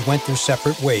Kids went their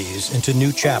separate ways into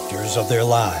new chapters of their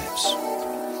lives.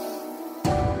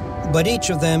 But each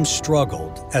of them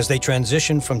struggled as they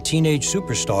transitioned from teenage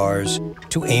superstars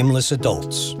to aimless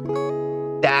adults.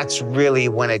 That's really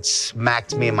when it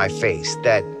smacked me in my face,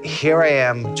 that here I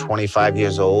am, 25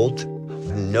 years old,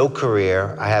 no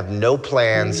career, I have no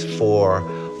plans for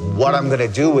what I'm gonna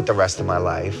do with the rest of my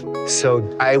life.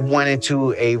 So I went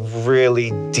into a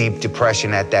really deep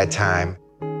depression at that time.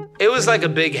 It was like a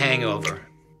big hangover.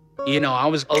 You know, I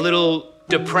was a little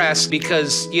depressed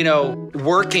because, you know,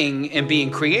 working and being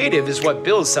creative is what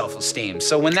builds self-esteem.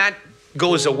 So when that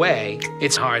goes away,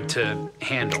 it's hard to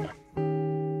handle.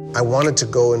 I wanted to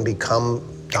go and become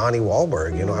Donnie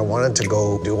Wahlberg. You know, I wanted to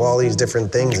go do all these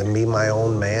different things and be my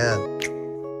own man.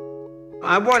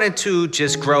 I wanted to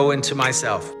just grow into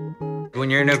myself.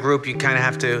 When you're in a group, you kind of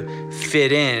have to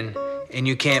fit in, and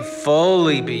you can't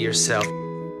fully be yourself.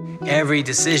 Every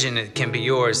decision can be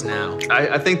yours now.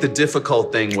 I think the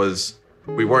difficult thing was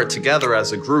we weren't together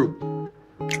as a group,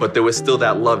 but there was still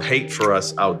that love-hate for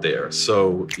us out there.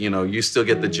 So, you know, you still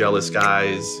get the jealous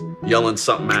guys yelling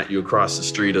something at you across the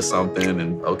street or something,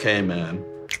 and okay, man,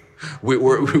 we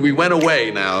went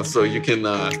away now, so you can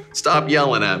stop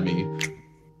yelling at me.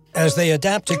 As they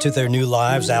adapted to their new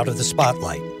lives out of the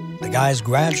spotlight, the guys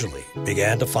gradually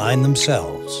began to find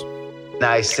themselves. And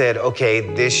I said, okay,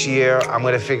 this year I'm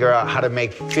gonna figure out how to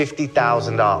make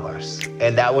 $50,000.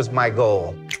 And that was my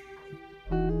goal.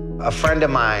 A friend of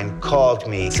mine called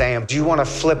me saying, do you wanna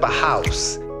flip a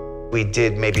house? We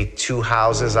did maybe 2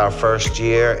 houses our first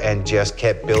year and just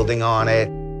kept building on it.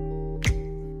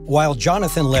 While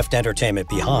Jonathan left entertainment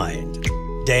behind,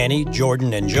 Danny,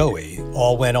 Jordan, and Joey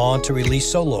all went on to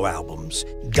release solo albums.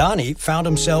 Donnie found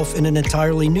himself in an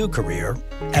entirely new career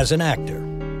as an actor.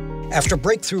 After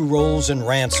breakthrough roles in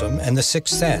Ransom and The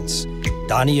Sixth Sense,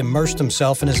 Donnie immersed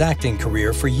himself in his acting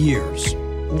career for years.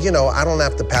 You know, I don't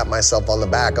have to pat myself on the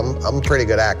back. I'm a pretty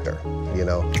good actor, you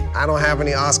know. I don't have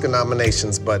any Oscar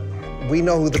nominations, but we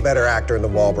know who the better actor in the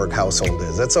Wahlberg household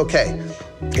is. That's okay.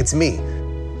 It's me.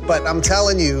 But I'm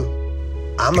telling you,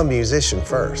 I'm a musician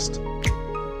first.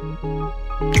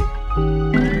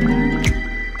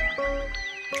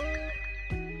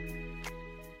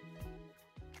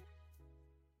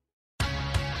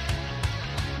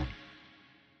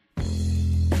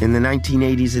 In the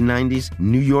 1980s and 90s,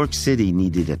 New York City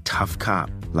needed a tough cop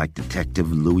like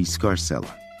Detective Louis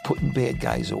Scarcella. Putting bad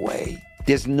guys away.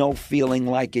 There's no feeling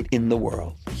like it in the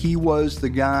world. He was the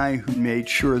guy who made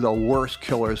sure the worst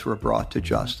killers were brought to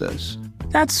justice.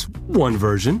 That's one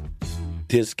version.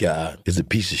 This guy is a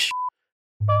piece of shit.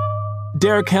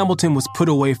 Derek Hamilton was put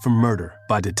away for murder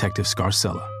by Detective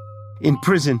Scarcella. In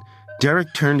prison,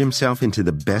 Derek turned himself into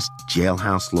the best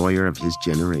jailhouse lawyer of his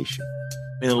generation.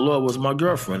 And the law was my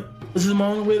girlfriend. This is my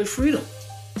only way to freedom.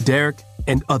 Derek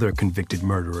and other convicted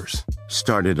murderers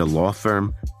started a law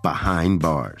firm behind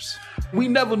bars. We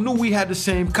never knew we had the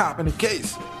same cop in the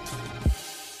case.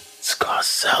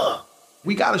 Scarcella.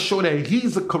 We gotta show that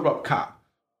he's a corrupt cop.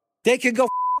 They can go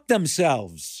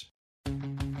themselves.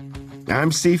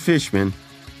 I'm Steve Fishman.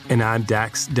 And I'm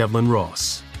Dax Devlin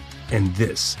Ross. And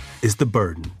this is The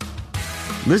Burden.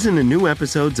 Listen to new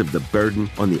episodes of The Burden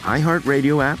on the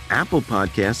iHeartRadio app, Apple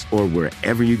Podcasts, or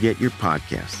wherever you get your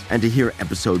podcasts. And to hear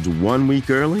episodes 1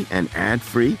 week early and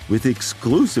ad-free with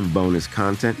exclusive bonus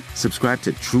content, subscribe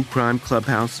to True Crime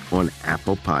Clubhouse on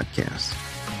Apple Podcasts.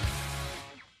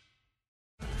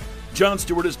 Jon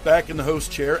Stewart is back in the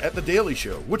host chair at The Daily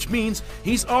Show, which means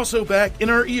he's also back in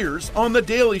our ears on The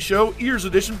Daily Show Ears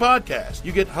Edition podcast.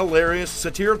 You get hilarious,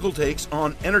 satirical takes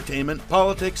on entertainment,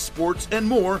 politics, sports, and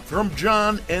more from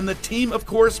Jon and the team of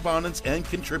correspondents and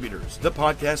contributors. The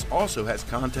podcast also has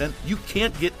content you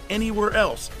can't get anywhere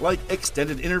else, like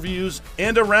extended interviews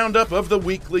and a roundup of the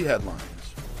weekly headlines.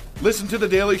 Listen to The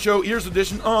Daily Show Ears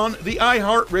Edition on the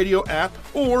iHeartRadio app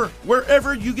or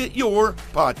wherever you get your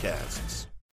podcasts.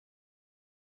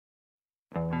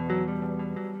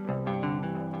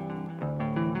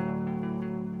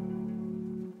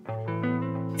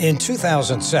 In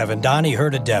 2007, Donnie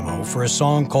heard a demo for a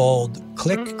song called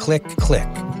Click, Click, Click.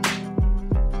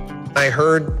 I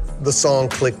heard the song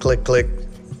Click, Click, Click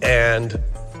and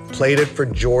played it for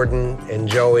Jordan and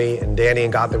Joey and Danny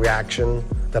and got the reaction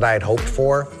that I had hoped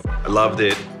for. I loved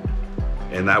it,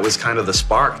 and that was kind of the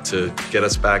spark to get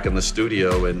us back in the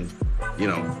studio and, you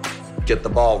know, get the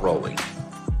ball rolling.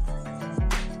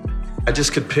 I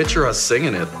just could picture us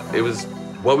singing it. It was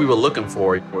what we were looking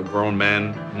for. We're grown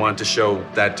men, wanted to show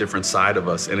that different side of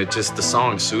us, and it just, the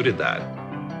song suited that.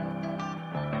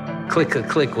 Click, Click,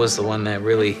 Click was the one that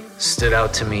really stood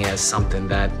out to me as something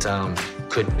that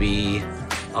could be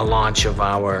a launch of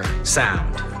our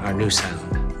sound, our new sound.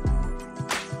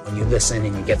 When you listen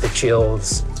and you get the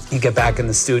chills, you get back in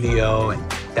the studio, and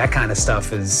that kind of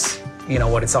stuff is, you know,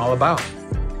 what it's all about.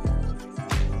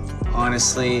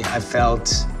 Honestly, I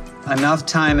felt enough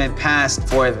time had passed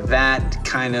for that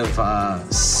kind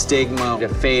of stigma to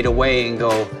fade away and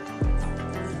go,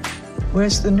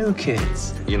 Where's the New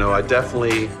Kids? You know, I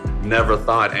definitely never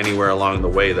thought anywhere along the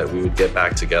way that we would get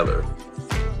back together.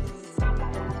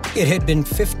 It had been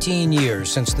 15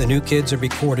 years since the New Kids had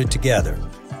recorded together.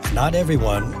 Not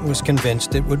everyone was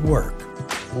convinced it would work.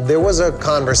 There was a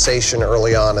conversation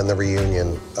early on in the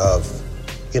reunion of,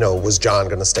 was John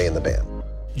going to stay in the band?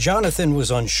 Jonathan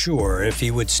was unsure if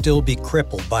he would still be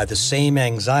crippled by the same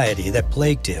anxiety that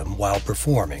plagued him while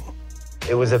performing.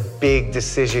 It was a big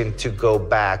decision to go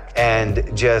back,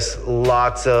 and just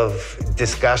lots of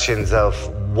discussions of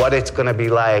what it's going to be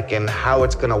like and how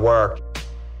it's going to work.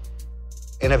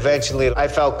 And eventually I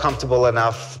felt comfortable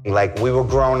enough, like we were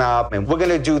grown up and we're going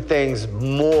to do things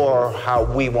more how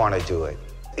we want to do it.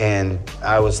 And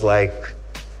I was like,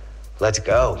 let's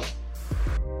go.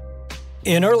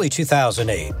 In early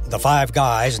 2008, the five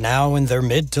guys, now in their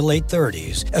mid to late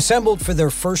 30s, assembled for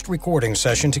their first recording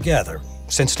session together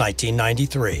since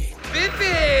 1993.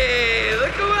 Fifi!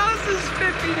 Look who else is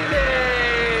Fifi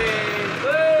today!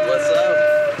 What's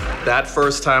up? That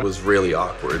first time was really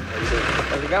awkward.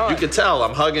 How's it going? You could tell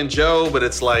I'm hugging Joe, but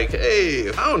it's like, hey,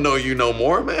 I don't know you no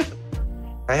more, man.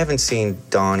 I haven't seen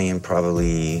Donnie in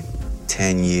probably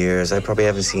 10 years. I probably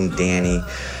haven't seen Danny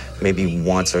maybe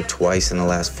once or twice in the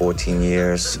last 14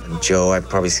 years. Joe, I've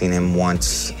probably seen him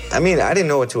once. I mean, I didn't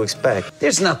know what to expect.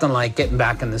 There's nothing like getting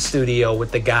back in the studio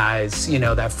with the guys,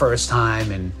 that first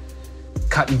time and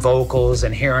cutting vocals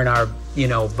and hearing our,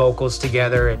 vocals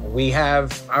together. We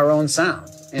have our own sound,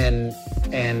 and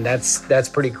that's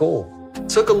pretty cool. It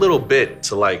took a little bit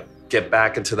to get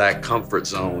back into that comfort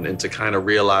zone and to kind of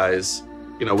realize,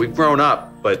 we've grown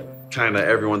up, but kind of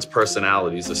everyone's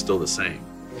personalities are still the same.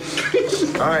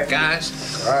 All right,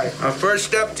 guys. All right. Our first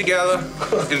step together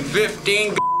in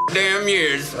 15 damn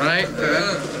years, right?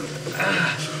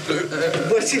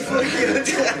 What's your fucking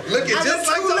Look, it's just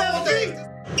like the whole thing.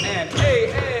 And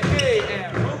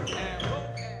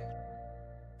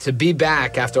to be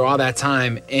back after all that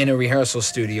time in a rehearsal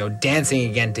studio, dancing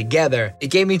again together,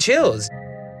 it gave me chills.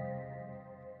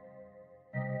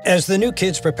 As the New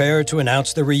Kids prepared to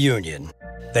announce the reunion,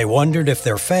 they wondered if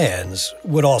their fans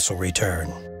would also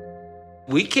return.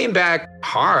 We came back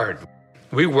hard.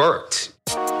 We worked.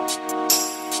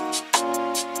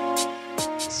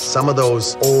 Some of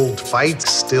those old fights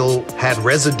still had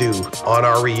residue on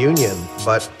our reunion,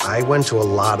 but I went to a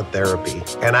lot of therapy.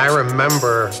 And I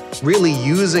remember really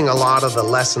using a lot of the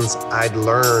lessons I'd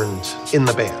learned in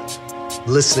the band.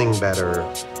 Listening better,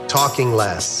 talking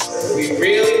less. We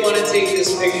really want to take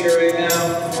this picture right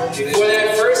now. Before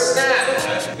that first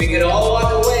snap, we can all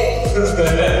walk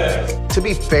away. To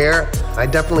be fair, I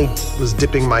definitely was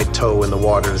dipping my toe in the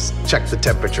water to check the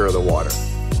temperature of the water.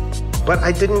 But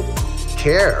I didn't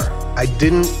care. I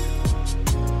didn't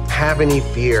have any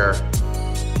fear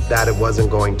that it wasn't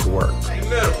going to work.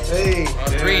 Hey.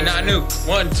 On three, not new.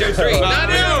 1, 2, 3, not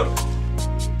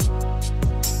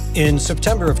new. In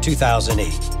September of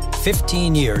 2008,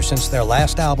 15 years since their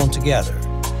last album together,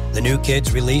 the New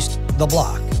Kids released The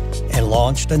Block and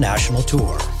launched a national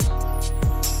tour.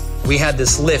 We had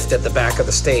this lift at the back of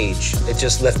the stage. It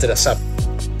just lifted us up.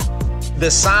 The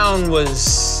sound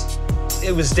was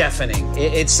deafening.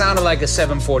 It sounded like a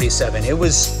 747. It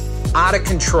was out of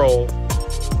control.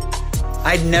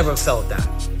 I'd never felt that.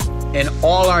 In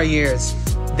all our years,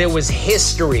 there was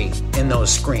history in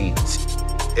those screams.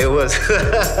 It was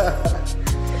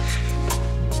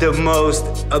the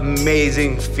most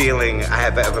amazing feeling I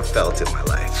have ever felt in my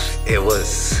life.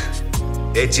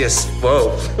 It just,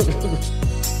 whoa.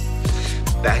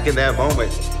 Back in that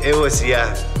moment, it was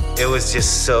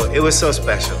so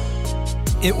special.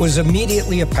 It was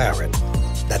immediately apparent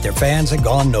that their fans had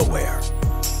gone nowhere.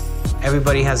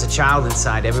 Everybody has a child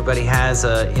inside. Everybody has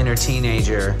an inner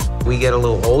teenager. We get a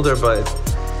little older, but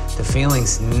the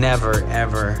feelings never,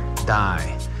 ever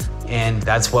die. And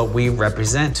that's what we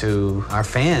represent to our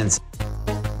fans.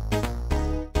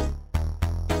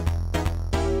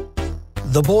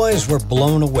 The boys were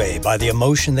blown away by the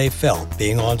emotion they felt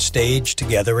being on stage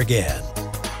together again.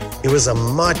 It was a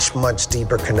much, much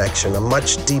deeper connection, a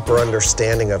much deeper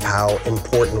understanding of how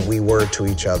important we were to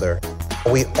each other.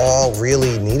 We all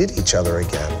really needed each other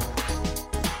again.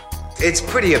 It's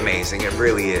pretty amazing, it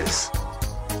really is.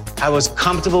 I was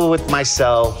comfortable with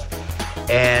myself,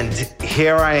 and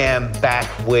here I am back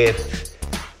with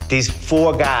these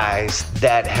 4 guys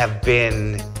that have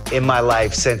been in my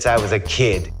life since I was a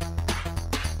kid.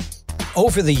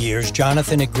 Over the years,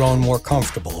 Jonathan had grown more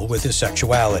comfortable with his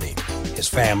sexuality. His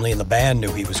family and the band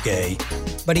knew he was gay,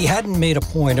 but he hadn't made a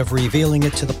point of revealing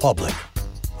it to the public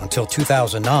until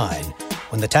 2009,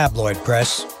 when the tabloid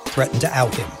press threatened to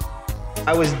out him.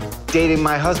 I was dating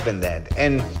my husband then,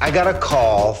 and I got a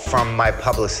call from my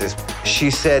publicist.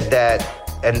 She said that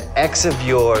an ex of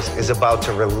yours is about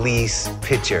to release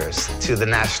pictures to the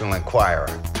National Enquirer.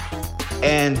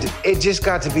 And it just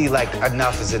got to be like,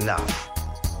 enough is enough.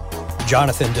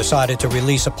 Jonathan decided to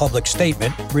release a public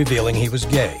statement revealing he was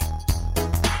gay.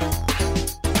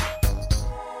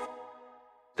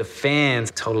 The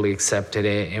fans totally accepted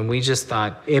it, and we just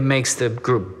thought it makes the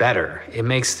group better. It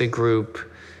makes the group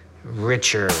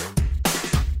richer.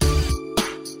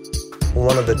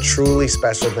 One of the truly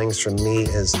special things for me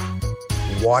is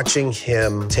watching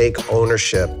him take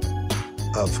ownership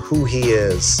of who he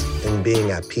is and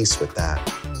being at peace with that.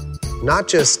 Not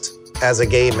just as a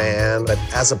gay man, but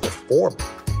as a performer.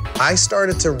 I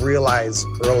started to realize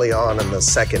early on in the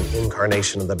second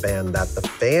incarnation of the band that the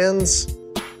fans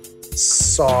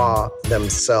saw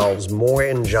themselves more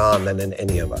in John than in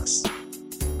any of us.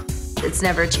 It's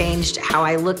never changed how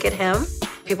I look at him.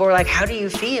 People were like, how do you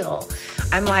feel?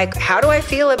 I'm like, how do I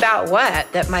feel about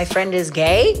what? That my friend is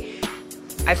gay?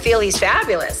 I feel he's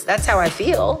fabulous. That's how I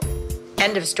feel.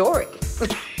 End of story.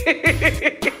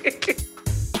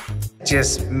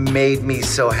 Just made me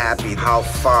so happy how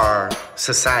far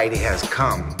society has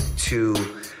come to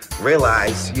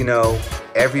realize, you know,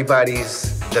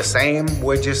 everybody's the same,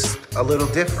 we're just a little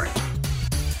different.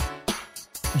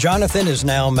 Jonathan is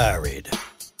now married,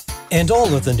 and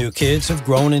all of the new kids have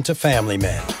grown into family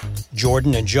men.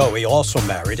 Jordan and Joey also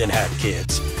married and had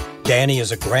kids. Danny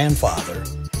is a grandfather,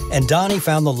 and Donnie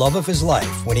found the love of his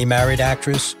life when he married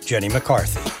actress Jenny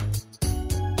McCarthy.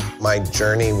 My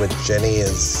journey with Jenny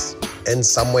is in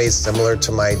some ways similar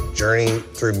to my journey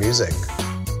through music.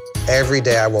 Every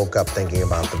day I woke up thinking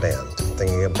about the band,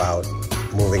 thinking about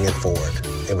moving it forward.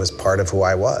 It was part of who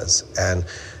I was. And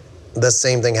the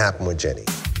same thing happened with Jenny.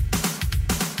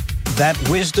 That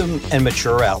wisdom and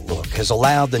mature outlook has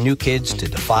allowed the new kids to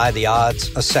defy the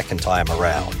odds a second time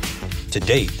around. To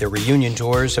date, their reunion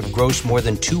tours have grossed more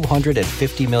than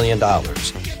 $250 million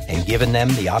and given them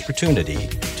the opportunity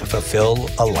to fulfill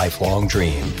a lifelong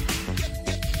dream.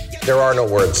 There are no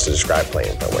words to describe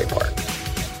playing Fenway Park.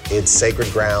 It's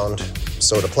sacred ground,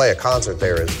 so to play a concert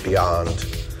there is beyond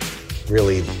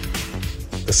really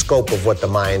the scope of what the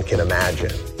mind can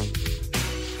imagine.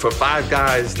 For 5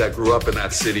 guys that grew up in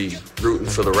that city rooting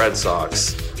for the Red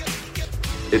Sox,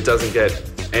 it doesn't get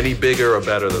any bigger or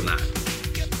better than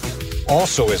that.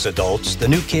 Also as adults, the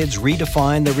new kids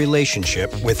redefine their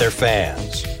relationship with their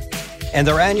fans. And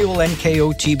their annual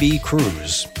NKOTB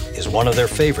cruise is one of their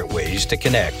favorite ways to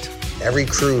connect. Every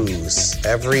cruise,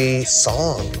 every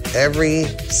song, every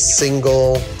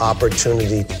single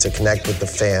opportunity to connect with the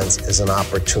fans is an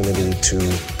opportunity to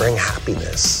bring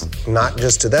happiness, not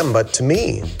just to them, but to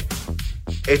me.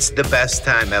 It's the best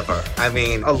time ever. I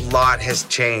mean, a lot has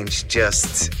changed,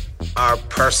 just our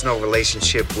personal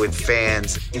relationship with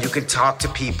fans. You can talk to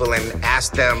people and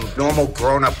ask them normal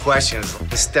grown-up questions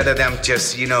instead of them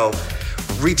just, you know,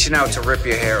 reaching out to rip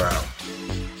your hair out.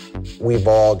 We've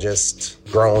all just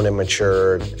grown and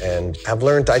matured and have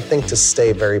learned, I think, to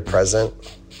stay very present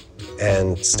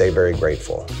and stay very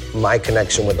grateful. My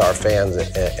connection with our fans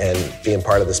and being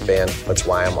part of this band, that's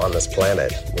why I'm on this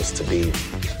planet, was to be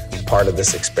part of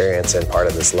this experience and part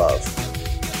of this love.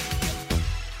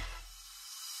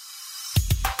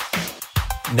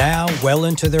 Now, well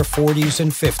into their 40s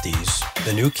and 50s,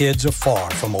 the new kids are far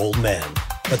from old men,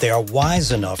 but they are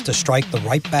wise enough to strike the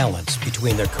right balance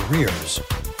between their careers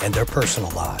and their personal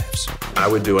lives. I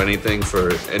would do anything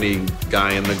for any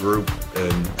guy in the group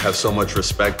and have so much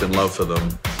respect and love for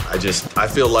them. I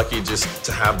feel lucky just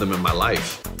to have them in my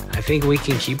life. I think we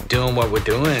can keep doing what we're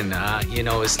doing, you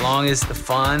know, as long as the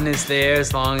fun is there,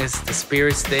 as long as the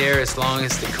spirit's there, as long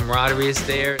as the camaraderie is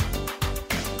there.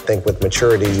 I think with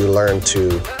maturity, you learn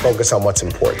to focus on what's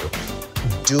important.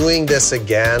 Doing this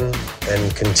again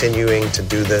and continuing to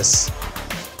do this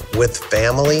with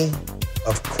family,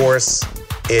 of course,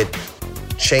 it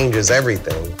changes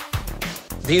everything.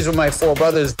 These were my 4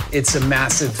 brothers. It's a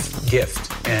massive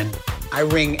gift, and I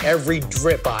wring every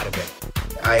drip out of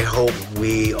it. I hope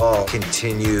we all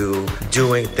continue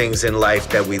doing things in life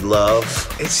that we love.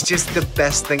 It's just the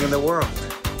best thing in the world.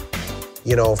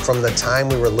 You know, from the time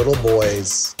we were little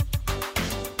boys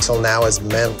till now as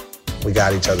men, we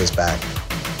got each other's back.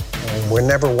 We're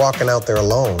never walking out there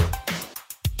alone.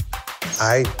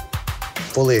 I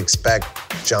fully expect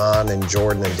John and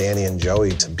Jordan and Danny and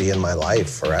Joey to be in my life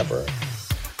forever.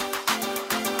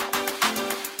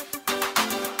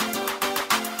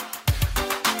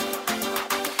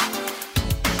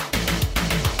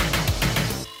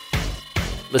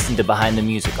 Listen to Behind the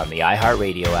Music on the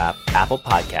iHeartRadio app, Apple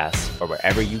Podcasts, or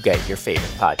wherever you get your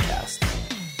favorite podcasts.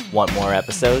 Want more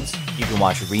episodes? You can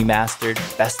watch remastered,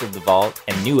 Best of the Vault,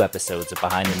 and new episodes of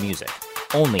Behind the Music,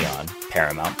 only on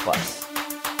Paramount+.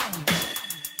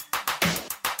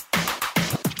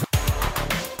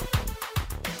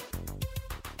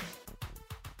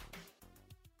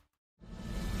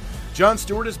 Jon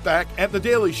Stewart is back at The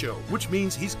Daily Show, which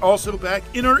means he's also back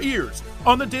in our ears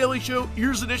on The Daily Show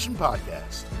Ears Edition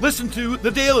podcast. Listen to The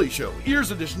Daily Show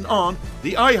Ears Edition on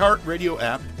the iHeartRadio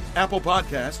app, Apple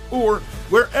Podcasts, or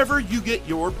wherever you get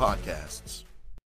your podcasts.